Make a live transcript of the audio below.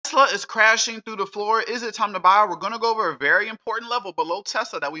Tesla is crashing through the floor. Is it time to buy? We're going to go over a very important level below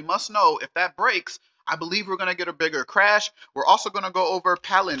Tesla that we must know. If that breaks, I believe we're going to get a bigger crash. We're also going to go over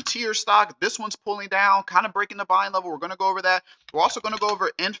Palantir stock. This one's pulling down, kind of breaking the buying level. We're going to go over that. We're also going to go over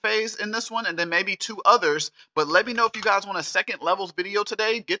Enph in this one and then maybe two others. But let me know if you guys want a second levels video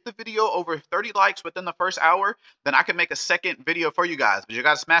today. Get the video over 30 likes within the first hour. Then I can make a second video for you guys. But you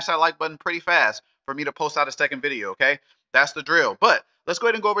got to smash that like button pretty fast for me to post out a second video, okay? That's the drill. But let's go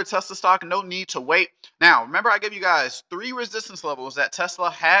ahead and go over Tesla stock. No need to wait. Now, remember I gave you guys 3 resistance levels that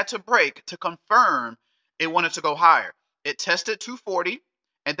Tesla had to break to confirm it wanted to go higher. It tested 240,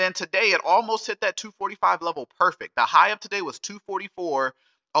 and then today it almost hit that 245 level perfect. The high of today was 244.01,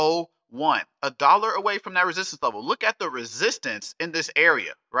 $1 away from that resistance level. Look at the resistance in this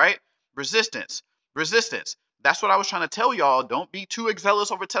area, right? Resistance. That's what I was trying to tell y'all. Don't be too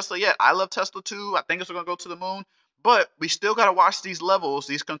zealous over Tesla yet. I love Tesla too. I think it's going to go to the moon. But we still got to watch these levels,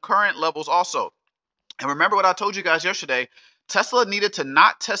 these concurrent levels also. And remember what I told you guys yesterday. Tesla needed to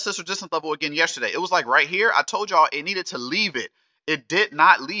not test this resistance level again yesterday. It was like right here. I told y'all it needed to leave it. It did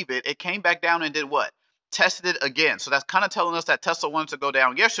not leave it. It came back down and did what? Tested it again. So that's kind of telling us that Tesla wanted to go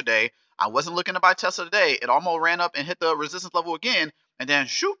down yesterday. I wasn't looking to buy Tesla today. It almost ran up and hit the resistance level again. And then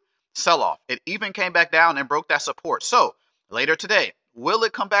shoot, sell off. It even came back down and broke that support. So later today, will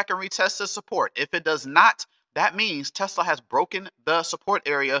it come back and retest the support? If it does not, that means Tesla has broken the support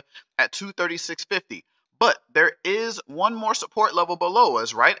area at 236.50. But there is one more support level below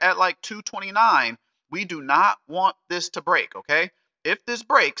us, right at like 229. We do not want this to break, okay? If this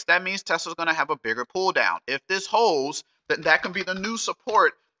breaks, that means Tesla's going to have a bigger pull down. If this holds, then that can be the new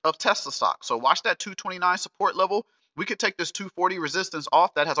support of Tesla stock. So watch that 229 support level. We could take this 240 resistance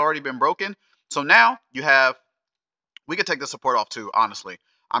off that has already been broken. So now you have, we could take the support off too, honestly.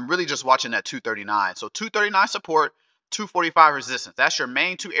 I'm really just watching that 239. So 239 support, 245 resistance. That's your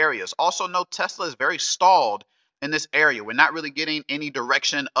main 2 areas. Also note Tesla is very stalled in this area. We're not really getting any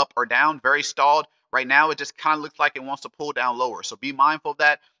direction up or down. Very stalled. Right now, it just kind of looks like it wants to pull down lower. So be mindful of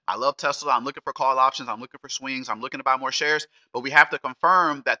that. I love Tesla. I'm looking for call options. I'm looking for swings. I'm looking to buy more shares. But we have to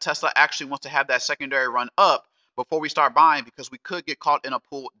confirm that Tesla actually wants to have that secondary run up before we start buying, because we could get caught in a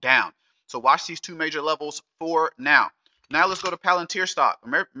pull down. So watch these 2 major levels for now. Now let's go to Palantir stock.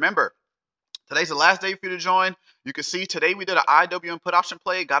 Remember, today's the last day for you to join. You can see today we did an IWM put option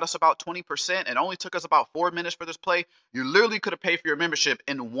play. It got us about 20%. It only took us about 4 minutes for this play. You literally could have paid for your membership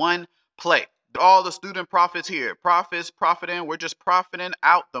in one play. All the student profits here. Profits, profiting. We're just profiting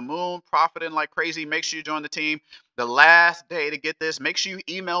out the moon, profiting like crazy. Make sure you join the team. The last day to get this, make sure you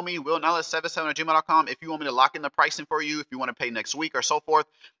email me, willknowledge77@gmail.com, if you want me to lock in the pricing for you, if you want to pay next week or so forth.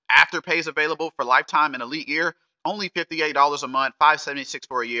 Afterpay is available for lifetime and elite year. Only $58 a month, $576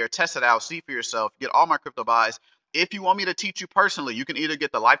 for a year. Test it out, see for yourself. Get all my crypto buys. If you want me to teach you personally, you can either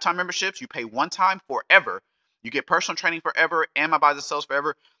get the lifetime memberships, you pay one time forever. You get personal training forever and my buys and sells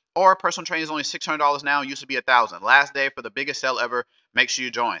forever. Or personal training is only $600 now. It used to be $1,000. Last day for the biggest sale ever. Make sure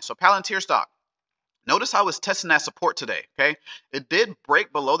you join. So Palantir stock. Notice how it's testing that support today, okay? It did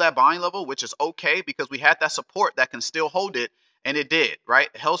break below that buying level, which is okay because we had that support that can still hold it. And it did, right?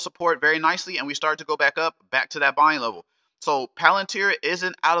 It held support very nicely, and we started to go back up, back to that buying level. So Palantir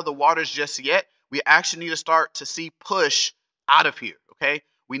isn't out of the waters just yet. We actually need to start to see push out of here, okay?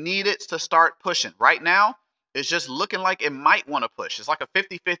 We need it to start pushing. Right now, it's just looking like it might want to push. It's like a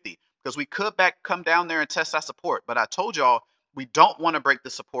 50-50 because we could come down there and test that support. But I told y'all we don't want to break the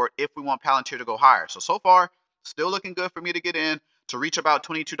support if we want Palantir to go higher. So far, still looking good for me to get in to reach about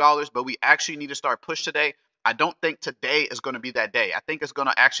 $22, but we actually need to start push today. I don't think today is going to be that day. I think it's going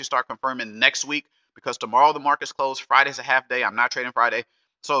to actually start confirming next week because tomorrow the market's closed. Friday's a half day. I'm not trading Friday.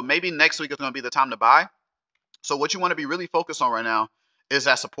 So maybe next week is going to be the time to buy. So what you want to be really focused on right now is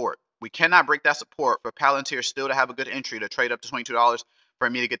that support. We cannot break that support for Palantir still to have a good entry to trade up to $22 for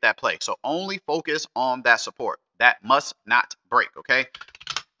me to get that play. So only focus on that support. That must not break, okay?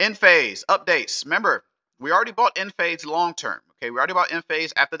 Enph updates. Remember, we already bought Enph long term. Okay, we already bought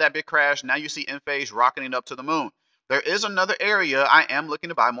Enph after that big crash. Now you see Enph rocketing up to the moon. There is another area I am looking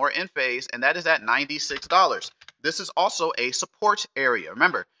to buy more Enph, and that is at $96. This is also a support area.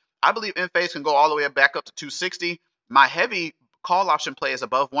 Remember, I believe Enph can go all the way back up to 260. My heavy call option play is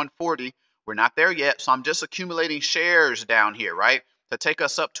above 140. We're not there yet, so I'm just accumulating shares down here, right, to take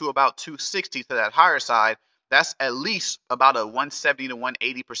us up to about 260 to that higher side. That's at least about a 170 to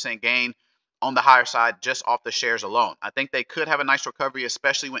 180% gain on the higher side just off the shares alone. I think they could have a nice recovery,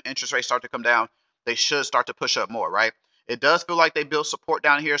 especially when interest rates start to come down. They should start to push up more, right? It does feel like they build support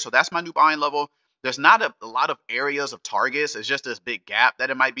down here, so that's my new buying level. There's not a lot of areas of targets. It's just this big gap that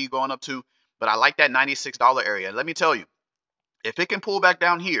it might be going up to, but I like that $96 area. Let me tell you, If it can pull back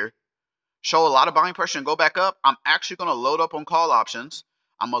down here, show a lot of buying pressure and go back up, I'm actually going to load up on call options.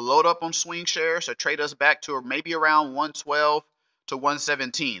 I'm going to load up on swing shares to trade us back to maybe around 112 to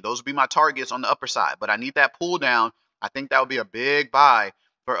 117. Those would be my targets on the upper side, but I need that pull down. I think that would be a big buy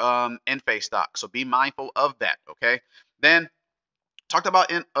for Enph stock. So be mindful of that, okay? Then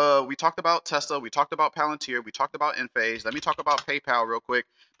we talked about Tesla, we talked about Palantir, we talked about Enphase. Let me talk about PayPal real quick.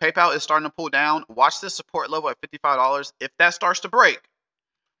 PayPal is starting to pull down. Watch this support level at $55. If that starts to break,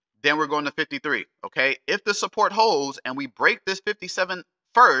 then we're going to 53. Okay. If the support holds and we break this 57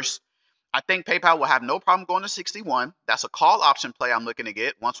 first, I think PayPal will have no problem going to 61. That's a call option play I'm looking to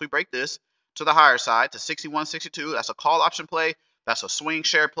get once we break this to the higher side to 61, 62. That's a call option play. That's a swing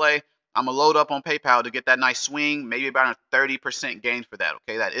share play. I'm going to load up on PayPal to get that nice swing, maybe about a 30% gain for that.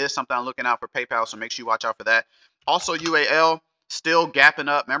 Okay. That is something I'm looking out for PayPal. So make sure you watch out for that. Also, UAL still gapping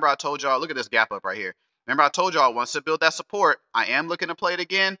up. Remember, I told y'all, look at this gap up right here. Remember, I told y'all once it build that support, I am looking to play it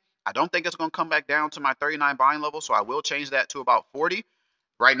again. I don't think it's going to come back down to my 39 buying level, so I will change that to about 40.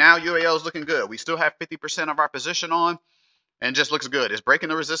 Right now, UAL is looking good. We still have 50% of our position on, and just looks good. It's breaking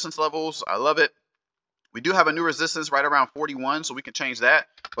the resistance levels. I love it. We do have a new resistance right around 41, so we can change that.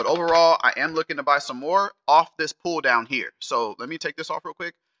 But overall, I am looking to buy some more off this pull down here. So let me take this off real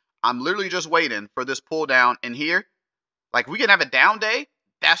quick. I'm literally just waiting for this pull down in here. Like, we can have a down day.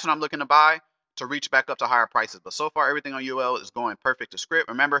 That's what I'm looking to buy to reach back up to higher prices. But so far, everything on UL is going perfect to script.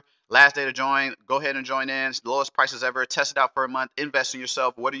 Remember, last day to join. Go ahead and join in. It's the lowest prices ever. Test it out for a month. Invest in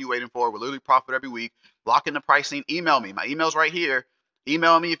yourself. What are you waiting for? We're literally profit every week. Lock in the pricing. Email me. My email's right here.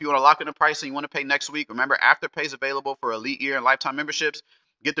 Email me if you want to lock in the pricing. You want to pay next week. Remember, Afterpay is available for elite year and lifetime memberships.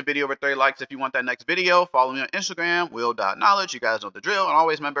 Get the video over 30 likes if you want that next video. Follow me on Instagram, will.knowledge. You guys know the drill. And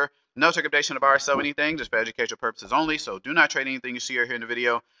always remember, no recommendation to buy or sell anything, just for educational purposes only. So do not trade anything you see or hear in the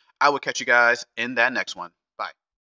video. I will catch you guys in that next one.